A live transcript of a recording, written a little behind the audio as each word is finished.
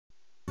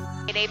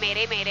Mayday,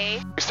 mayday, mayday.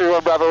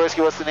 631 Bravo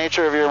Whiskey, what's the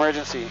nature of your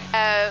emergency?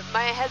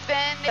 My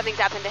husband, something's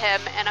happened to him,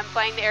 and I'm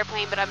flying the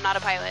airplane, but I'm not a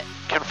pilot.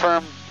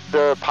 Confirm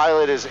the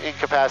pilot is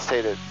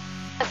incapacitated.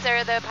 Yes,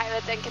 sir, the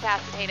pilot's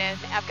incapacitated.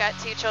 I've got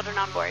 2 children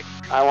on board.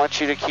 I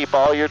want you to keep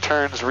all your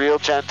turns real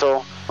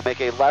gentle. Make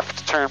a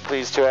left turn,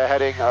 please, to a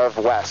heading of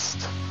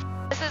west.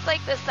 This is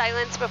like the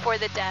silence before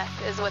the death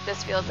is what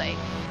this feels like.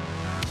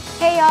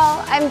 Hey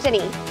y'all, I'm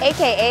Ginny,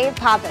 aka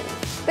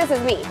Poppins. This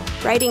is me,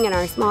 riding in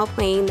our small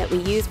plane that we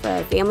use for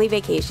our family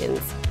vacations.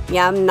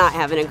 Yeah, I'm not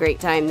having a great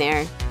time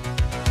there.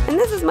 And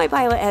this is my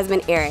pilot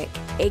husband, Eric,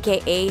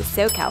 aka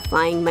SoCal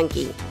Flying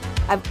Monkey.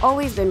 I've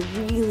always been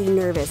really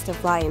nervous to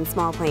fly in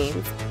small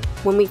planes.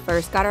 When we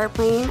first got our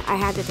plane, I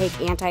had to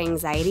take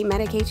anti-anxiety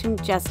medication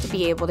just to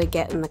be able to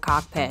get in the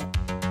cockpit.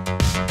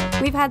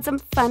 We've had some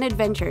fun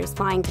adventures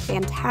flying to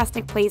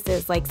fantastic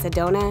places like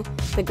Sedona,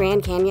 the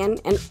Grand Canyon,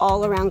 and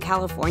all around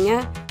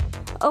California,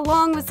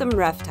 along with some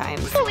rough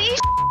times. Holy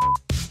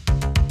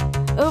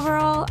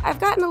Overall, I've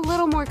gotten a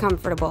little more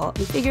comfortable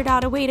and figured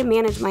out a way to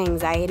manage my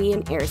anxiety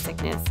and air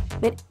sickness.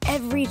 But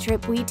every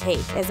trip we take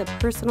is a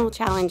personal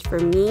challenge for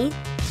me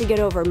to get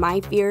over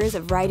my fears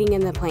of riding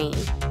in the plane.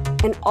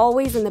 And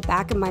always in the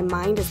back of my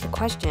mind is the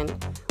question,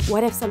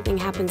 what if something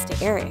happens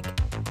to Eric?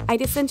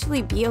 I'd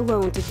essentially be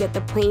alone to get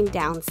the plane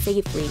down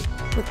safely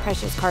with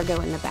precious cargo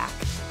in the back.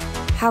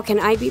 How can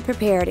I be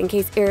prepared in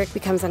case Eric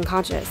becomes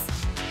unconscious?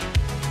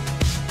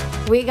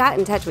 We got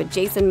in touch with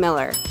Jason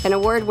Miller, an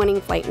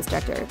award-winning flight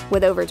instructor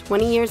with over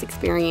 20 years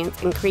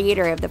experience and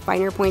creator of the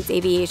Finer Points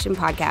Aviation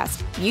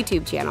podcast,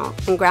 YouTube channel,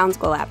 and ground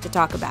school app to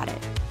talk about it.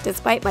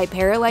 Despite my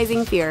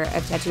paralyzing fear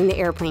of touching the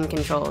airplane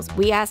controls,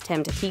 we asked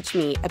him to teach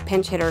me a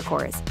pinch hitter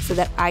course so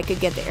that I could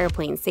get the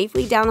airplane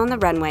safely down on the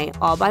runway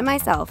all by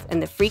myself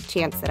and the freak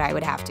chance that I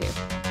would have to.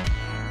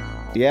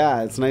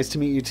 Yeah, it's nice to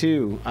meet you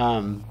too.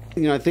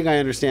 I think I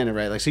understand it,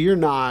 right? Like, so you're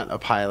not a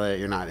pilot,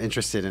 you're not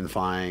interested in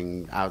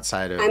flying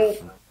outside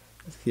of...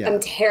 I'm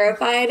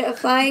terrified of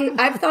flying.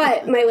 I've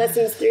thought my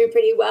lessons through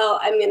pretty well.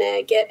 I'm going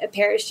to get a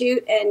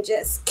parachute and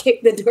just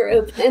kick the door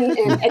open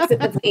and exit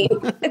the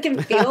plane. I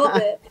can feel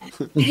the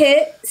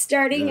hit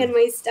starting in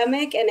my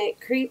stomach, and it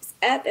creeps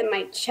up and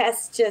my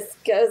chest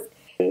just goes.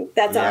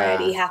 That's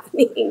already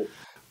happening.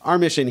 Our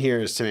mission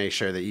here is to make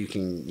sure that you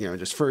can,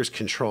 just first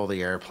control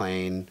the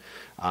airplane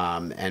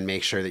and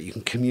make sure that you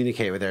can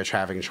communicate with air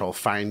traffic control,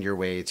 find your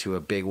way to a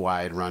big,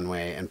 wide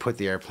runway, and put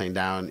the airplane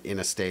down in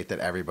a state that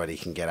everybody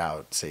can get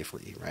out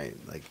safely, right?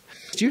 Like,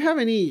 do you have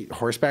any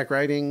horseback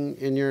riding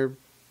in your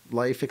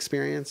life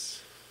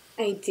experience?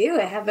 I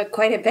do. I have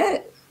quite a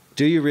bit.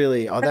 Do you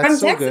really? Oh, that's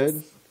so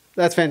good.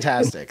 That's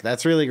fantastic.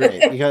 That's really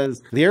great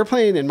because the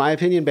airplane, in my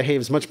opinion,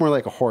 behaves much more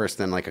like a horse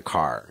than like a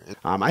car.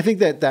 I think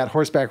that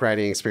horseback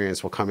riding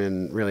experience will come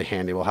in really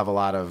handy. We'll have a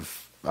lot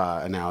of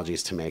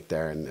analogies to make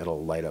there, and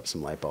it'll light up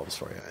some light bulbs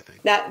for you, I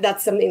think.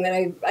 That's something that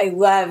I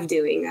love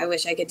doing. I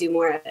wish I could do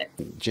more of it.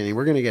 Ginny,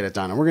 we're gonna get it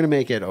done, and we're gonna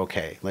make it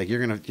okay. Like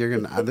you're gonna.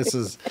 This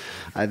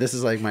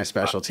is like my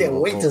specialty. I can't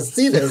wait to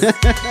see this.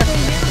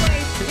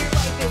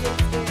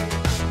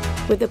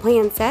 With the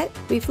plan set,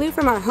 we flew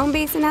from our home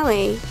base in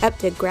LA up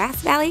to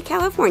Grass Valley,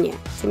 California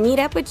to meet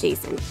up with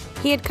Jason.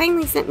 He had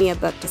kindly sent me a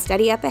book to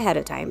study up ahead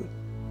of time.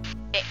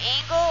 The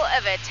angle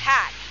of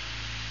attack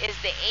is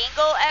the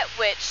angle at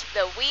which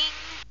the wing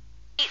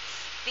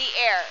meets the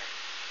air.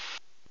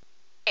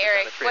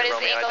 Eric, what is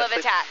the angle of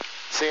attack?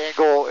 It's the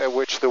angle at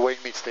which the wing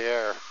meets the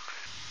air.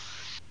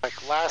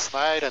 Like last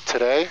night and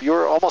today, you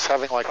were almost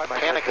having like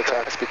panic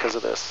attacks because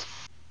of this.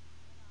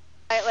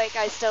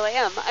 I still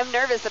am. I'm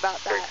nervous about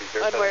that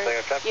when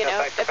we're,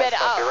 but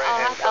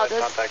I'll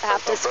just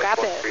have to scrap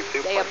it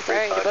and say I'm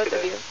sorry to both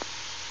of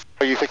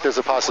you. You think there's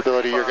a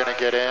possibility you're going to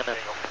get in and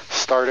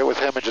start it with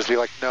him and just be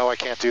like, no, I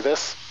can't do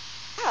this?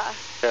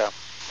 Yeah.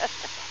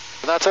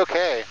 And that's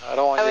okay. I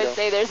don't want I you would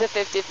say there's a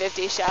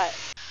 50-50 shot.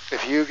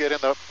 If you get in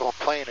the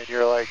plane and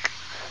you're like,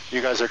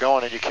 you guys are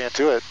going and you can't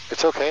do it,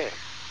 it's okay.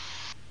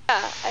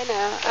 Yeah, I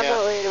know. I'm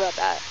not worried about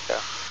that.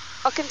 Yeah.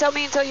 You can tell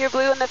me until you're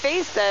blue in the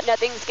face that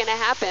nothing's going to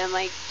happen.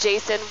 Like,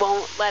 Jason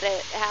won't let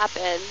it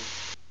happen.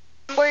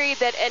 I'm worried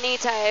that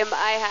anytime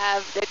I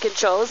have the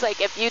controls, like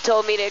if you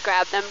told me to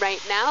grab them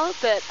right now,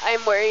 that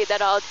I'm worried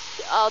that I'll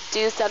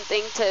do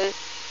something to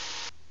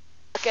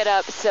fuck it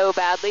up so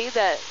badly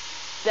that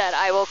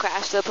I will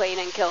crash the plane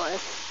and kill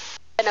us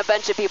and a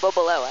bunch of people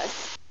below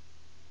us.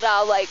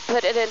 I'll like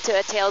put it into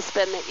a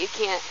tailspin that you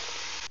can't.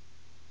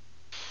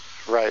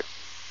 Right.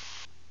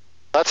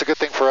 That's a good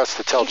thing for us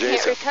to tell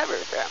Jason. You can't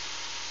recover from.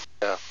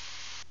 Yeah.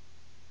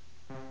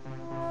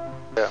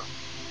 Yeah.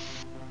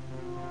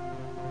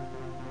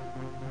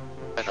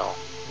 I know.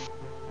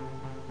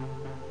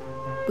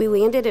 We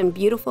landed in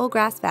beautiful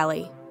Grass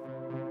Valley.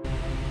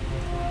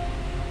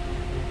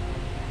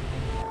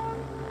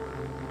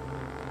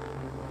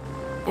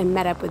 And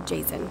met up with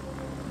Jason.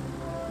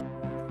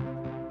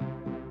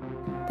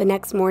 The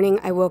next morning,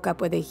 I woke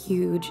up with a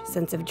huge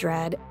sense of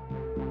dread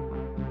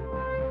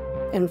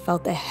and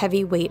felt the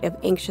heavy weight of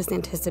anxious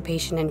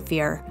anticipation and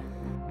fear.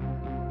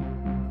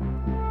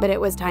 But it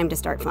was time to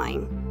start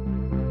flying.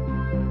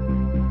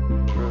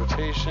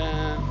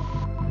 Rotation.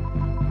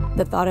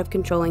 The thought of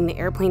controlling the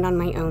airplane on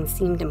my own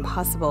seemed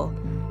impossible,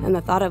 and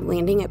the thought of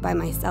landing it by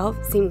myself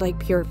seemed like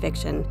pure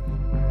fiction.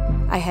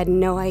 I had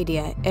no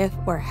idea if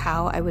or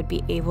how I would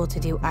be able to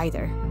do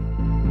either.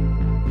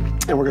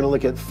 And we're going to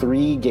look at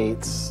 3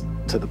 gates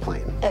to the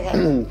plane.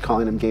 Okay.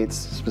 Calling them gates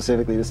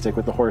specifically to stick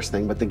with the horse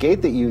thing, but the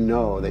gate that you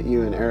know that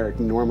you and Eric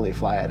normally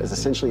fly at is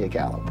essentially a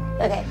gallop.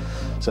 Okay.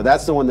 So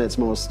that's the one that's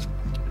most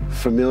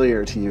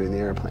familiar to you in the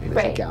airplane, is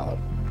a gallop.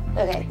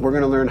 Okay. We're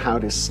going to learn how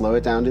to slow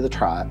it down to the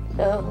trot.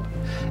 Oh.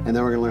 And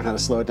then we're going to learn how to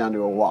slow it down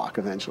to a walk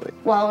eventually.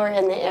 While we're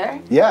in the air?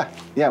 Yeah,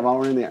 while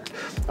we're in the air.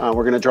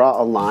 We're going to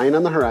draw a line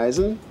on the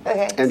horizon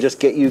and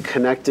just get you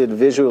connected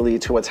visually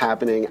to what's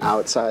happening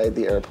outside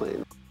the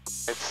airplane.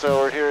 So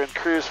we're here in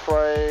cruise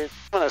flight.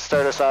 I'm going to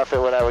start us off at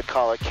what I would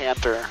call a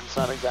canter. It's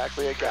not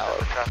exactly a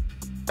gallop.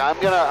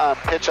 I'm going to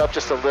pitch up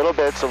just a little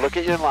bit, so look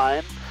at your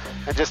line.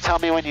 And just tell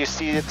me when you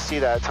see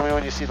that. Tell me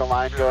when you see the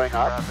line going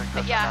up.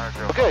 Yeah.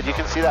 Oh, good, you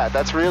can see that.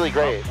 That's really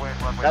great.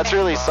 That's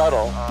really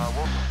subtle.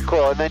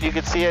 Cool, and then you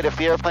can see it if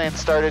the airplane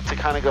started to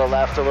kind of go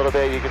left a little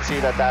bit, you can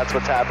see that that's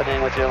what's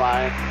happening with your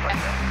line.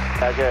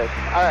 Yeah, good.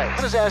 All right,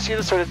 I'll just ask you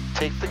to sort of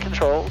take the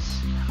controls.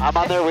 I'm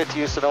on there with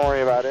you, so don't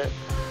worry about it.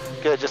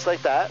 Good, just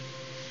like that.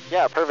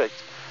 Yeah, perfect.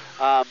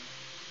 Try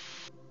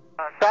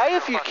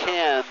if you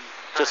can,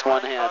 just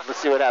one hand. Let's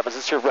see what happens.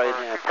 It's your right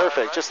hand.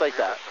 Perfect, just like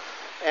that.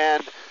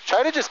 And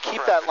try to just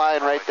keep that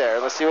line right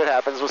there. Let's see what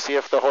happens. We'll see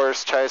if the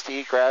horse tries to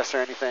eat grass or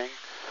anything.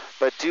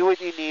 But do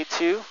what you need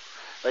to.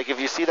 Like if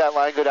you see that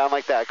line go down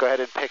like that, go ahead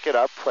and pick it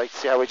up. Like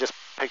see how we just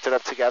picked it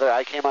up together?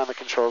 I came on the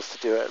controls to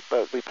do it,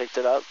 but we picked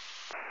it up.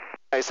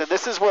 Nice, and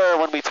this is where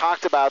when we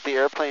talked about the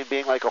airplane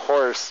being like a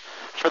horse,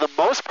 for the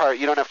most part,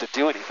 you don't have to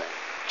do anything.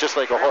 Just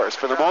like a horse.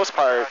 For the most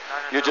part,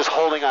 you're just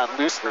holding on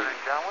loosely.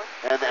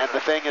 And the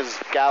thing is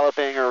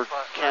galloping or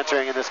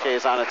cantering in this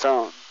case on its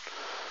own.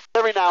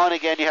 Every now and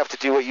again, you have to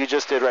do what you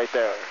just did right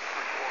there.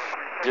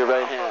 Your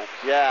right hand.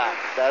 Yeah,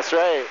 that's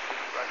right.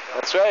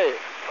 That's right.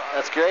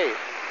 That's great.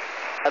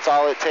 That's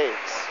all it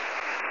takes.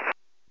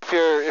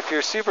 If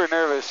you're super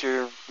nervous,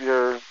 you're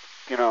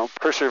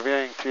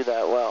persevering through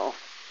that well.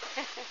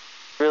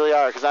 Really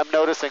are, because I'm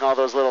noticing all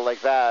those little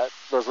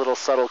those little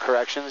subtle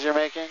corrections you're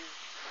making.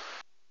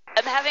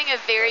 I'm having a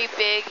very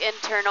big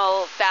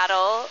internal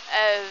battle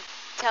of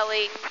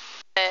telling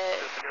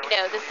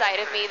the side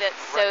of me that's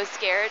so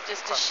scared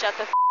just to shut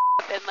the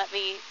up and let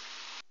me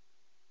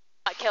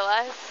not kill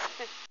us.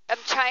 I'm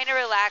trying to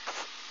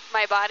relax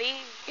my body.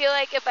 I feel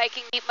like if I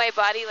can keep my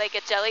body like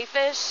a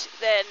jellyfish,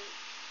 then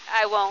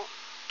I won't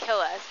kill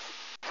us.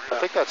 I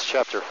think that's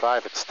chapter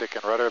 5. It's stick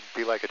and rudder,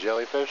 be like a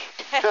jellyfish.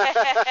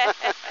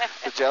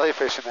 The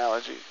jellyfish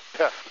analogy.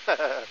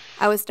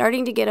 I was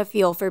starting to get a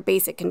feel for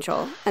basic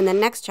control, and the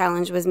next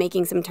challenge was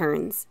making some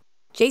turns.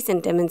 Jason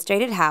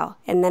demonstrated how,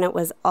 and then it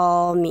was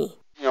all me.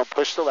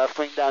 Push the left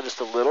wing down just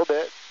a little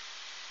bit.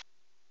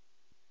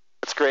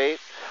 That's great.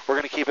 We're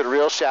going to keep it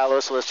real shallow,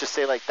 so let's just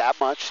say like that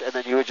much, and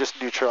then you would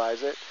just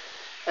neutralize it.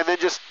 And then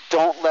just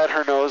don't let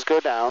her nose go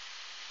down.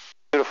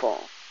 Beautiful.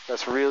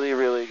 That's really,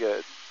 really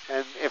good.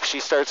 And if she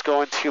starts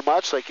going too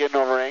much, like getting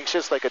over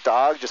anxious like a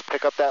dog, just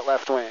pick up that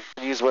left wing.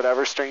 And use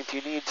whatever strength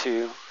you need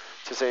to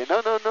say,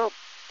 no,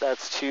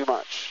 that's too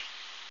much.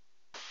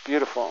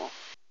 Beautiful.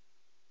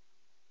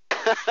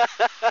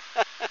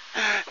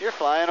 You're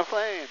flying a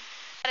plane.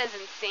 That is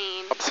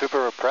insane. I'm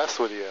super impressed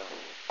with you.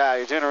 Yeah,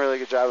 you're doing a really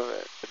good job of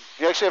it.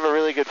 You actually have a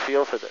really good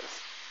feel for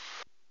this.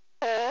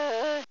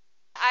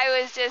 I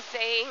was just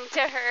saying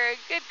to her,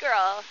 good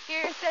girl.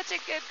 You're such a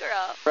good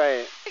girl.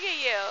 Right. Look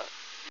at you.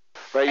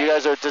 Right, you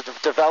guys are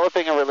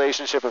developing a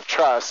relationship of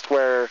trust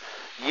where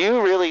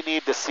you really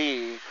need to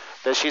see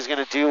that she's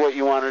going to do what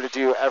you want her to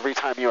do every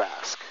time you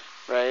ask,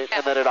 right? Yeah.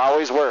 And that it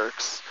always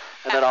works.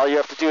 And that all you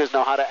have to do is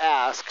know how to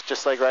ask,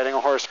 just like riding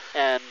a horse,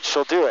 and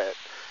she'll do it.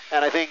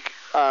 And I think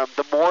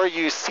the more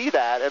you see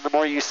that and the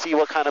more you see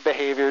what kind of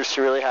behaviors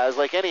she really has,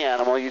 like any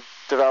animal, you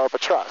develop a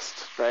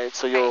trust, right?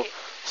 So you'll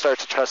start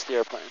to trust the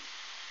airplane.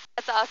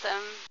 That's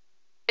awesome.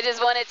 I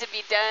just want it to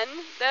be done,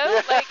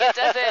 though. Like, it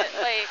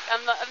doesn't, like,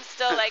 I'm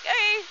still like,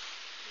 okay,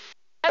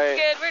 that's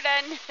good, we're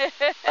done.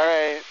 All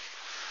right.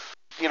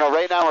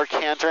 Right now we're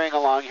cantering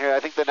along here. I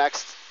think the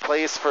next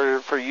place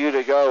for you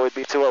to go would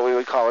be to what we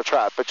would call a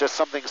trot, but just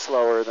something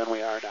slower than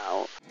we are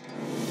now.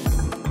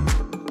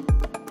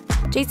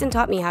 Jason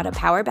taught me how to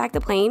power back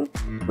the plane,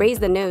 raise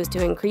the nose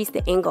to increase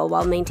the angle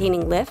while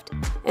maintaining lift,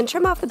 and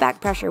trim off the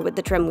back pressure with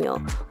the trim wheel,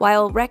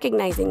 while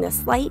recognizing the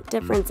slight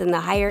difference in the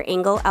higher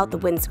angle out the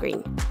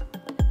windscreen.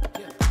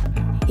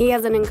 He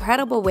has an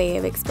incredible way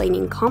of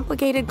explaining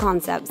complicated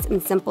concepts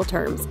in simple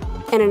terms,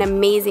 and an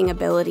amazing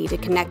ability to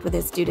connect with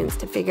his students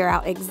to figure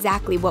out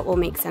exactly what will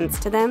make sense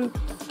to them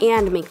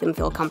and make them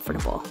feel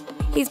comfortable.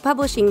 He's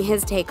publishing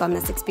his take on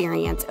this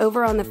experience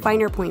over on the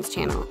Finer Points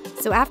channel,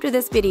 so after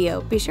this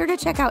video, be sure to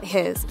check out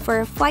his for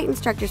a flight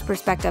instructor's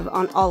perspective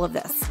on all of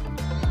this.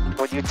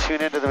 When you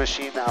tune into the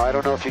machine now, I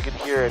don't know if you can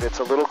hear it, it's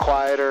a little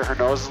quieter, her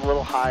nose is a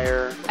little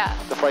higher,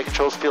 the flight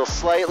controls feel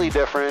slightly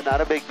different, not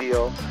a big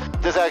deal.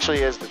 This actually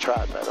is the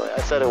trot, by the way.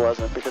 I said it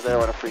wasn't because I don't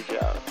want to freak you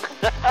out.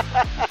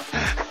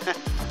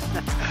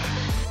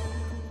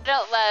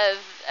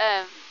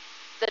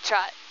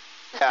 trot.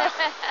 Yeah,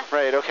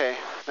 right, okay.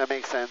 That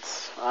makes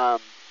sense. No,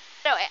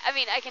 I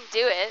mean, I can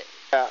do it.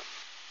 Yeah.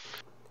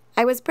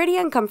 I was pretty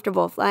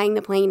uncomfortable flying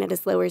the plane at a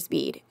slower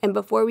speed, and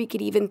before we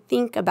could even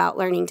think about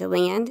learning to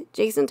land,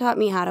 Jason taught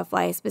me how to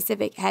fly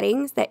specific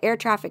headings that air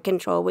traffic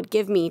control would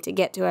give me to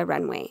get to a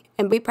runway,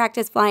 and we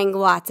practiced flying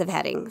lots of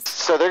headings.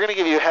 So they're going to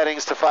give you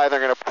headings to fly. They're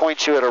going to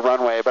point you at a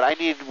runway, but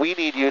we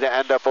need you to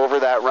end up over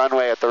that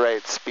runway at the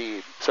right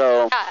speed.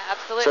 So, Yeah,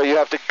 absolutely. so you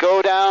have to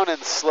go down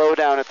and slow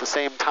down at the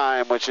same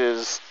time, which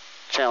is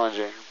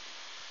challenging.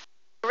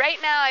 Right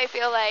now, I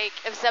feel like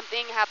if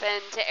something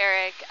happened to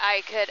Eric,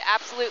 I could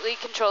absolutely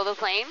control the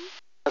plane.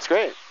 That's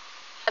great.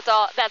 That's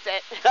all. That's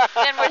it.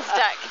 And we're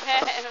stuck.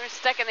 And we're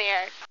stuck in the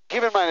air.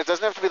 Keep in mind, it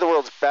doesn't have to be the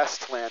world's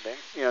best landing.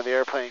 You know, the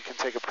airplane can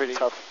take a pretty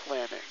tough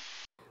landing.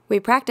 We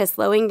practiced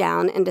slowing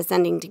down and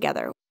descending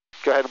together.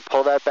 Go ahead and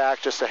pull that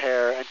back just a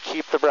hair and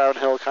keep the brown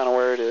hill kind of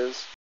where it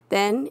is.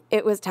 Then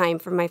it was time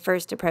for my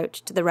first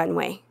approach to the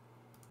runway.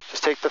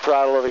 Just take the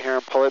throttle over here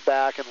and pull it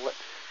back and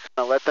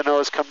let the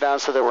nose come down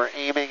so that we're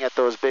aiming at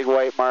those big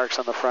white marks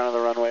on the front of the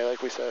runway,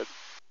 like we said.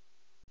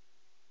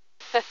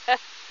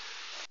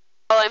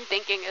 All I'm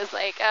thinking is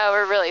like, oh,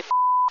 we're really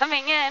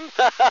coming in.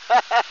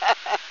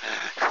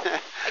 I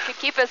could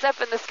keep us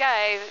up in the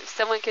sky.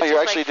 Someone could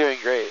You're just actually doing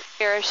great.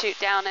 parachute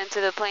down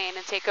into the plane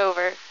and take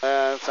over.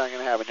 That's not going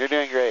to happen. You're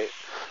doing great.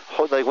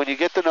 Like when you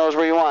get the nose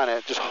where you want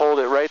it, just hold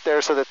it right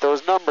there so that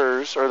those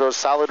numbers or those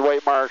solid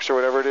white marks or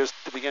whatever it is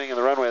at the beginning of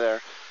the runway there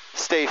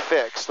stay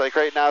fixed. Like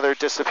right now they're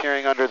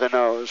disappearing under the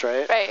nose,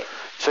 right? Right.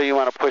 So you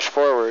want to push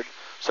forward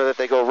so that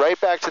they go right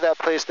back to that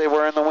place they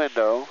were in the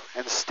window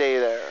and stay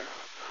there.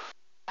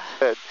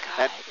 Good.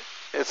 God.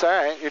 And it's all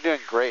right. You're doing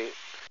great.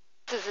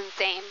 This is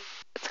insane.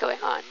 What's going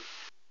on?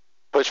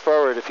 Push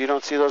forward. If you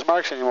don't see those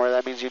marks anymore,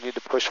 that means you need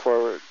to push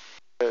forward.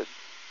 Good.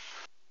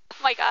 Oh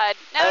my God.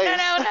 No,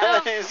 Nice.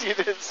 no. Nice. You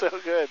did so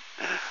good.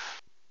 Let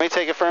me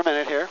take it for a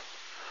minute here.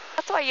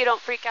 That's why you don't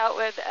freak out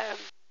with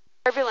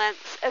turbulence.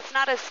 It's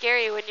not as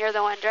scary when you're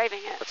the one driving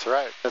it. That's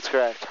right. That's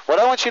correct. What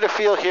I want you to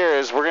feel here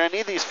is we're going to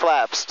need these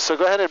flaps. So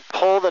go ahead and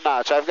pull the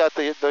notch. I've got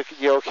the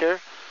yoke here.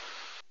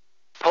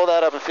 Pull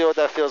that up and feel what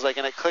that feels like,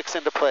 and it clicks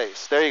into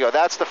place. There you go.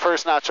 That's the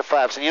first notch of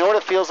flaps. And you know what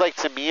it feels like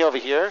to me over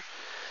here?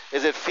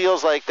 Is it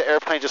feels like the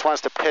airplane just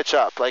wants to pitch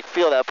up. Like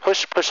feel that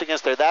push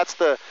against there. That's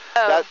the,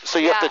 so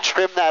you have to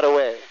trim that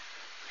away.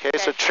 Okay,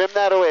 so trim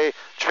that away.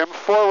 Trim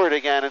forward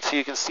again until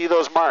you can see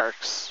those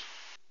marks.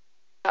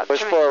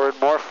 Push forward,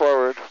 more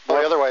forward. More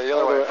the other way,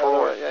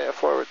 forward. Yeah,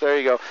 forward. There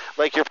you go.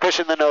 Like you're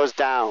pushing the nose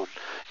down.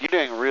 You're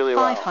doing really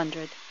well.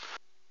 500.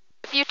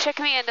 If you trick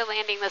me into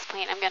landing this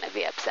plane, I'm going to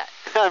be upset.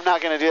 I'm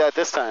not going to do that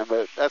this time,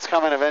 but that's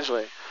coming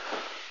eventually.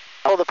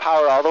 Pull the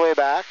power all the way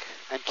back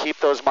and keep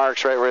those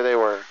marks right where they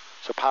were.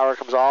 So power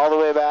comes all the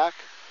way back,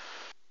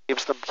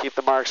 keep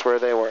the marks where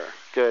they were.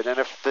 Good. And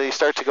if they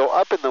start to go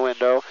up in the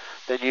window,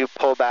 then you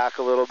pull back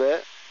a little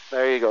bit.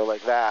 There you go,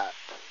 like that.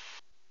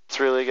 It's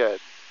really good.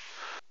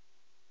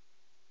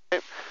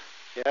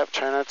 Yep,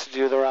 try not to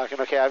do the rocking.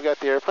 Okay, I've got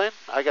the airplane.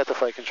 I got the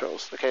flight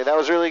controls. Okay, that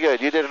was really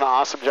good. You did an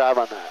awesome job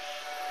on that.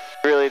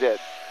 You really did.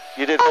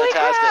 You did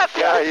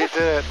fantastic. Yeah, you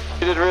did.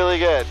 You did really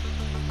good.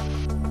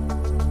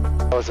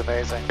 That was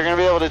amazing. You're going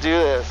to be able to do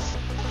this.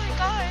 Oh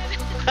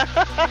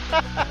my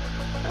God.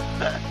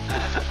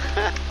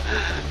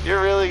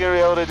 You're really going to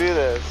be able to do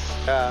this.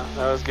 Yeah,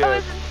 that was good. That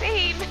was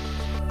insane.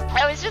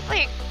 I was just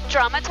like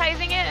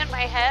dramatizing it in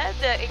my head,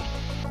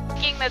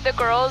 thinking that the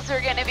girls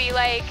were going to be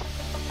like,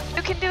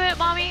 you can do it,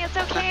 Mommy. It's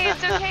okay.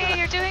 It's okay.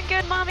 You're doing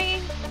good,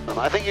 Mommy.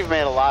 I think you've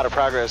made a lot of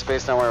progress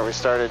based on where we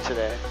started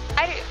today.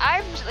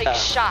 I'm like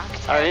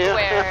shocked at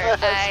where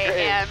I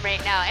am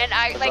right now, and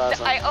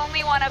Awesome. I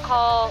only want to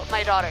call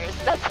my daughters.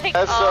 That's like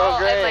That's all. so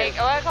great. I'm like,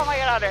 I want to call my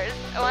daughters.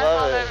 I want to Love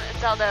call it. them and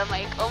tell them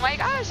like, oh my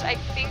gosh, I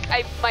think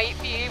I might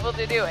be able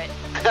to do it.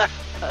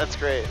 That's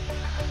great.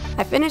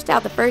 I finished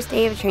out the first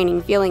day of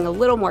training feeling a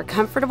little more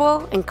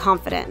comfortable and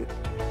confident,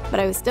 but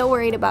I was still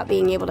worried about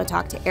being able to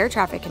talk to air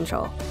traffic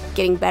control,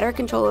 getting better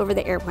control over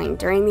the airplane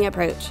during the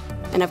approach,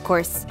 and of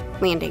course,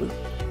 landing.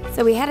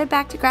 So we headed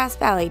back to Grass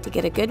Valley to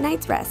get a good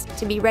night's rest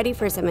to be ready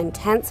for some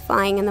intense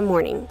flying in the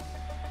morning.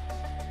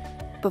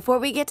 Before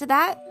we get to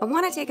that, I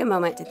want to take a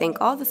moment to thank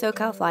all the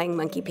SoCal Flying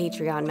Monkey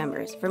Patreon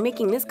members for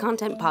making this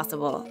content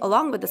possible,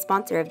 along with the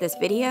sponsor of this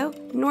video,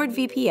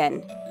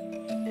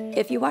 NordVPN.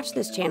 If you watch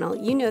this channel,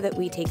 you know that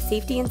we take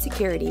safety and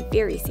security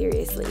very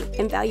seriously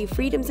and value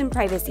freedoms and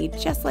privacy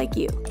just like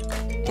you.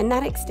 And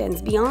that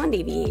extends beyond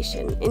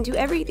aviation into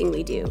everything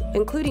we do,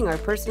 including our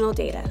personal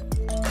data.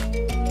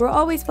 We're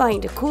always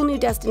flying to cool new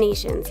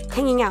destinations,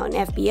 hanging out in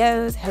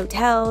FBOs,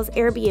 hotels,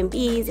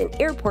 Airbnbs,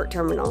 and airport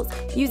terminals,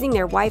 using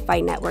their Wi-Fi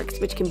networks,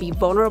 which can be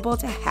vulnerable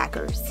to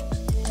hackers.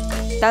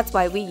 That's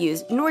why we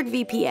use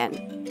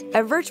NordVPN,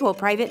 a virtual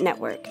private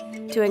network,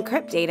 to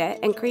encrypt data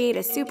and create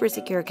a super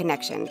secure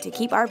connection to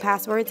keep our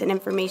passwords and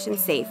information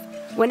safe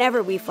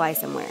whenever we fly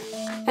somewhere.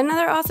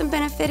 Another awesome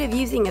benefit of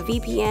using a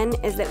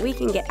VPN is that we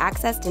can get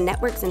access to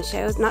networks and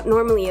shows not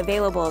normally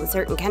available in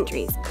certain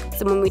countries.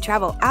 So when we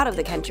travel out of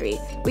the country,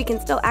 we can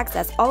still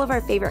access all of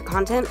our favorite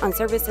content on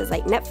services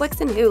like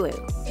Netflix and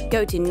Hulu.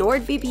 Go to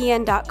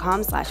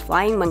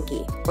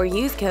nordvpn.com/flyingmonkey or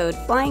use code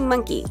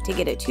FLYINGMONKEY to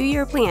get a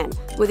 2-year plan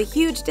with a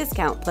huge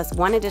discount plus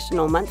 1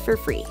 additional month for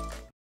free.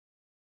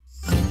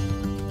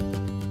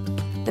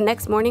 The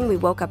next morning we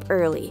woke up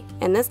early,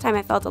 and this time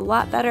I felt a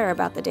lot better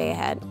about the day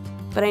ahead,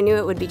 but I knew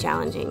it would be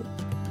challenging.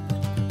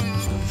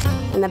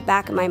 In the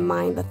back of my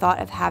mind, the thought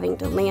of having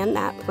to land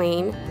that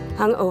plane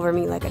hung over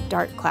me like a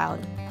dark cloud.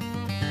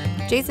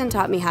 Jason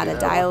taught me how to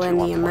dial in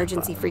the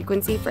emergency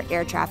frequency for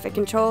air traffic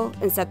control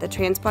and set the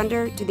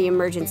transponder to the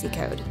emergency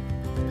code.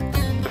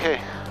 Okay,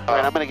 all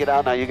right, I'm gonna get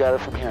out now. You got it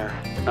from here.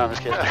 No, I'm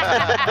just kidding.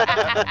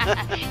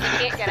 You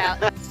can't get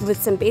out.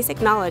 With some basic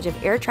knowledge of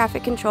air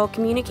traffic control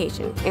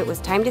communication, it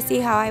was time to see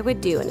how I would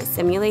do in a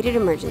simulated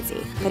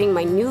emergency, putting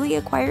my newly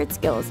acquired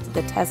skills to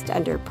the test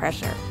under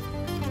pressure.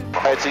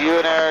 All right, so you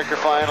and Eric are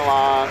flying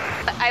along.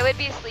 I would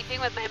be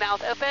sleeping with my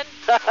mouth open.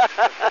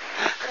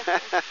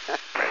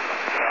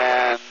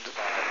 And,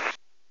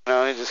 you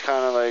know, he just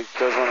kind of like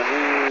does one of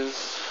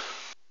these.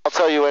 I'll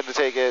tell you when to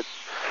take it,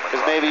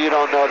 because maybe you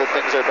don't know that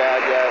things are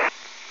bad yet.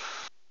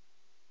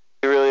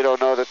 You really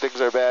don't know that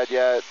things are bad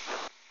yet.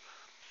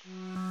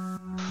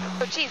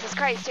 Oh, Jesus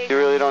Christ, Jason. You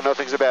really don't know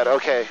things are bad.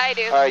 Okay. I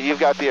do. All right, you've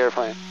got the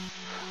airplane.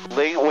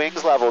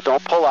 Wings level.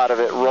 Don't pull out of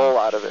it. Roll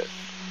out of it.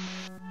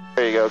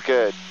 There you go.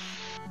 Good.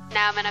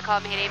 Now I'm going to call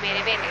Mayday,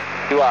 Mayday, Mayday.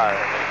 You are.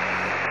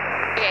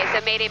 Okay,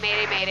 so Mayday,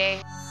 Mayday, Mayday.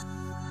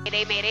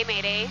 Mayday, Mayday,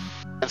 Mayday.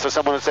 And so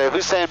someone would say,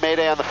 who's saying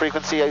Mayday on the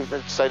frequency?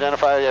 Just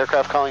identify the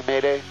aircraft calling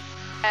Mayday.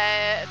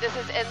 This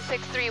is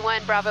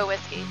N631 Bravo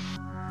Whiskey.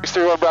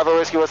 631 Bravo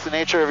Whiskey, what's the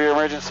nature of your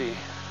emergency?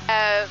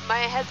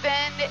 My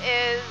husband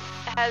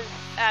has,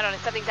 I don't know,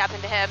 something's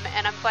happened to him,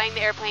 and I'm flying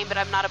the airplane, but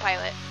I'm not a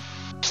pilot.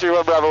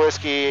 631 Bravo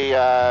Whiskey,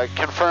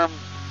 confirm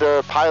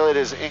the pilot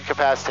is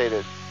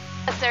incapacitated.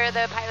 Yes, sir,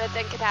 the pilot's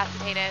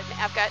incapacitated.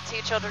 I've got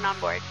 2 children on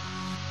board.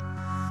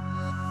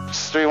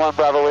 631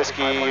 Bravo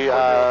Whiskey,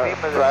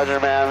 roger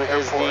ma'am,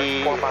 is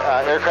the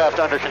aircraft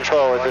under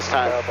control at this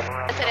time?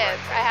 Yes, it is.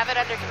 I have it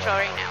under control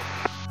right now.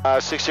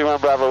 631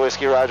 Bravo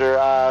Whiskey, roger.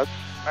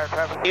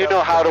 You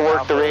know how to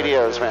work the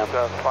radios, ma'am.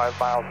 Yes,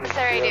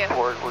 sir, I do.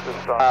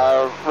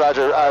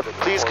 Roger,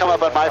 please come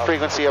up on my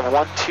frequency of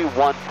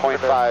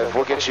 121.5.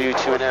 We'll get you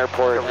to an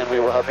airport and we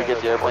will help you get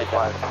the airplane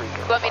down.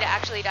 You want me to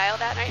actually dial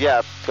that right now?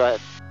 Yeah, go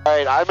ahead. All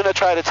right, I'm going to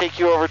try to take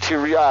you over to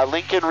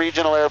Lincoln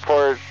Regional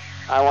Airport.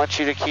 I want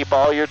you to keep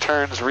all your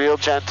turns real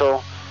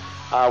gentle.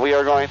 We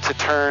are going to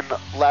turn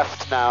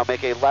left now.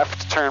 Make a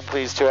left turn,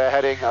 please, to a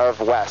heading of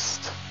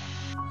west.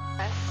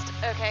 West,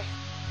 okay.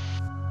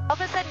 All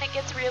of a sudden it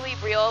gets really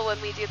real when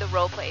we do the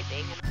role play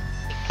thing.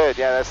 Good,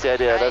 yeah, that's the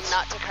idea. Trying That's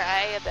not to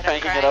cry, but I'm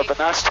cranking crying. it up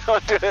a notch.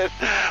 Don't do it.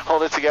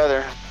 Hold it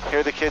together.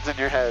 Hear the kids in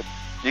your head.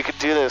 You can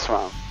do this,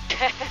 Mom.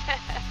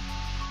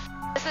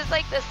 This is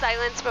like the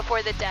silence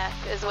before the death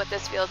is what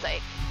this feels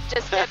like.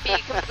 Just to be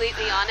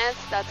completely honest,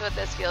 that's what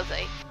this feels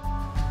like.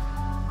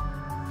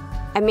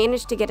 I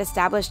managed to get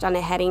established on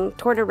a heading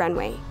toward a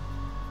runway, Oh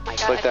my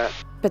Just God. like that.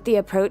 but the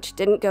approach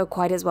didn't go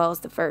quite as well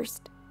as the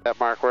first. That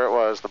mark where it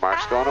was. The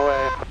mark's going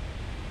away.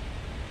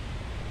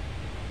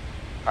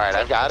 All right,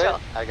 I've got it.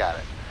 I got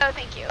it. Oh,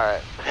 thank you. All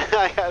right.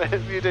 I got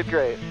it. You did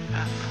great.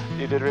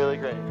 You did really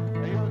great.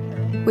 Are you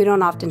okay? We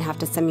don't often have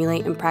to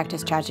simulate and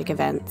practice tragic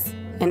events,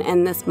 and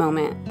in this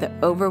moment, the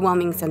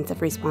overwhelming sense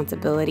of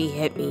responsibility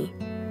hit me.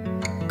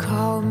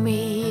 Call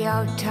me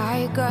out,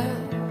 tiger.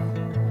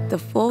 The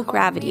full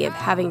gravity of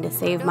having to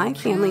save my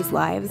family's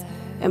lives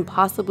and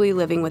possibly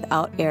living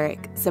without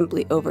Eric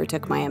simply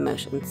overtook my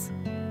emotions.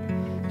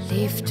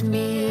 Lift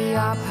me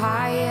up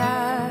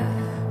higher.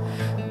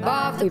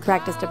 Above We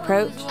practiced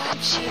approach Oh,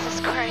 Jesus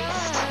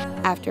Christ.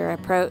 after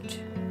approach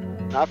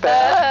Not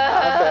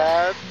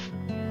bad. Not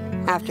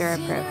bad. after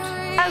approach,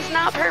 That's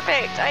not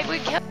perfect. I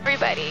would kill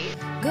everybody.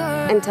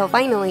 until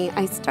finally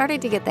I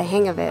started to get the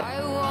hang of it.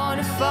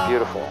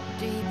 Beautiful.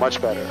 Much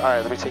better. All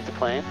right, let me take the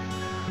plane.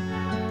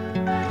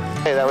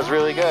 Hey, that was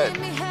really good.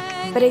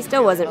 But I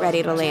still wasn't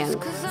ready to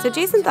land, so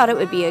Jason thought it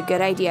would be a good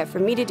idea for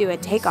me to do a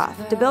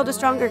takeoff to build a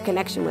stronger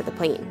connection with the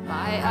plane. All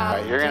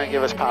right, you're going to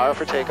give us power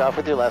for takeoff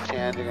with your left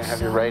hand. You're going to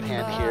have your right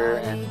hand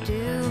here, and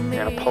you're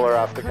going to pull her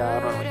off the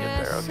ground when we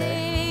get there,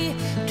 okay?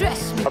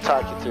 I'll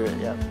talk you through it,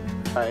 yeah.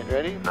 All right,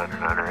 ready?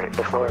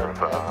 Before, you're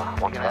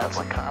going to have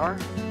some power.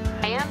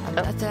 I am?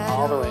 Yep,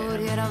 all the way in.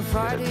 Good.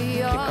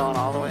 Keep going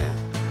all the way in.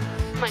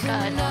 Oh my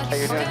God. Hey,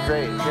 you're doing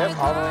great. Yep,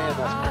 all the way in.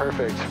 That's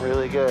perfect.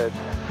 Really good.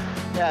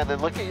 Yeah, and then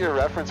look at your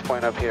reference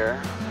point up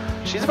here.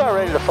 She's about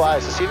ready to fly,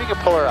 so see if you can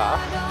pull her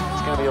off.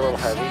 It's going to be a little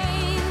heavy.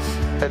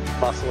 And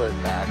muscle it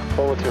back.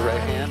 Pull with your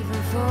right hand.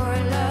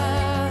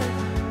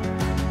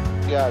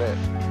 You got it.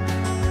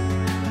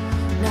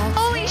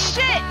 Holy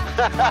shit!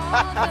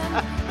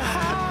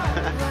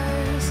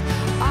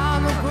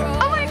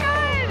 Oh my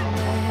God!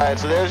 All right,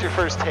 so there's your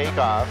first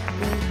takeoff.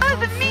 That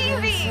was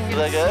amazing! Is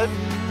that good?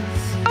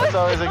 That's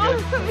always a good.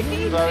 That was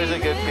amazing. It's always a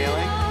good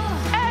feeling.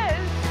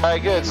 Yes. All right,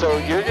 good. So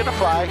you're gonna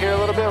fly here a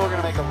little bit. We're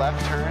gonna make a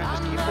left turn.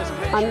 Just keep this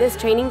picture. On this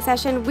training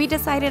session, we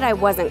decided I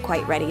wasn't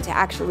quite ready to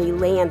actually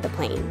land the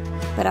plane,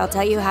 but I'll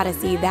tell you how to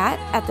see that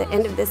at the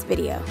end of this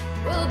video.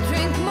 We'll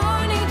drink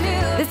morning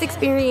dew. This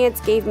experience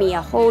gave me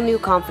a whole new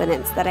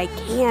confidence that I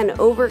can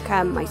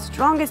overcome my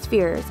strongest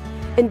fears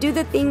and do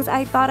the things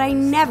I thought I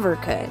never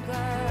could.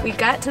 We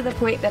got to the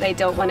point that I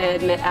don't want to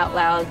admit out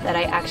loud that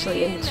I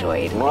actually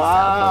enjoyed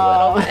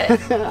myself a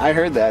little bit. I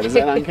heard that. Is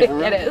that on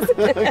camera? It is.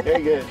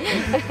 Okay,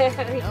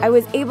 good. I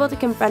was able to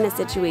confront a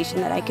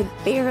situation that I could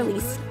barely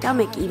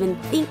stomach even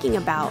thinking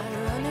about,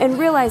 and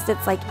realized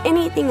it's like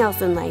anything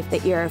else in life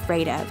that you're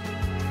afraid of.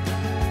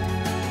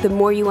 The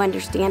more you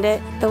understand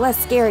it, the less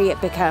scary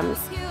it becomes.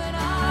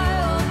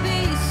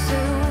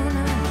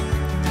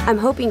 I'm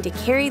hoping to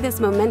carry this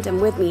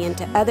momentum with me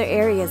into other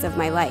areas of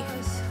my life.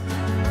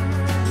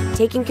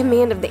 Taking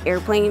command of the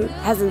airplane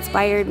has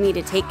inspired me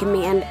to take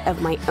command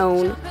of my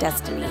own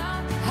destiny.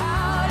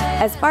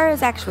 As far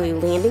as actually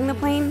landing the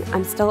plane,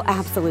 I'm still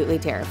absolutely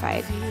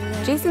terrified.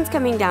 Jason's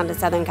coming down to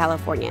Southern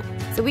California,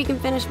 so we can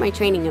finish my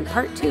training in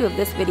part 2 of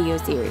this video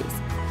series.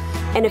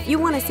 And if you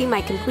want to see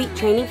my complete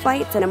training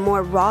flights in a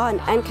more raw and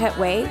uncut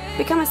way,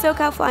 become a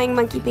SoCal Flying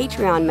Monkey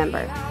Patreon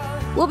member.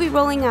 We'll be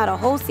rolling out a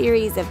whole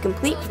series of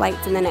complete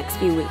flights in the next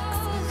few weeks.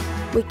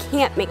 We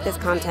can't make this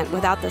content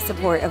without the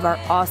support of our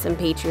awesome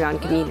Patreon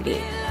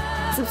community.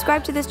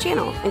 Subscribe to this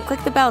channel and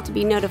click the bell to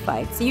be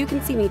notified so you can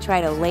see me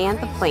try to land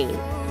the plane.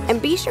 And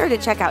be sure to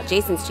check out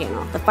Jason's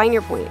channel, The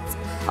Finer Points,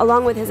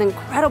 along with his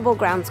incredible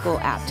ground school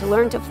app to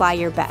learn to fly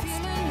your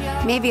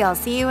best. Maybe I'll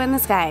see you in the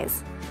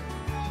skies.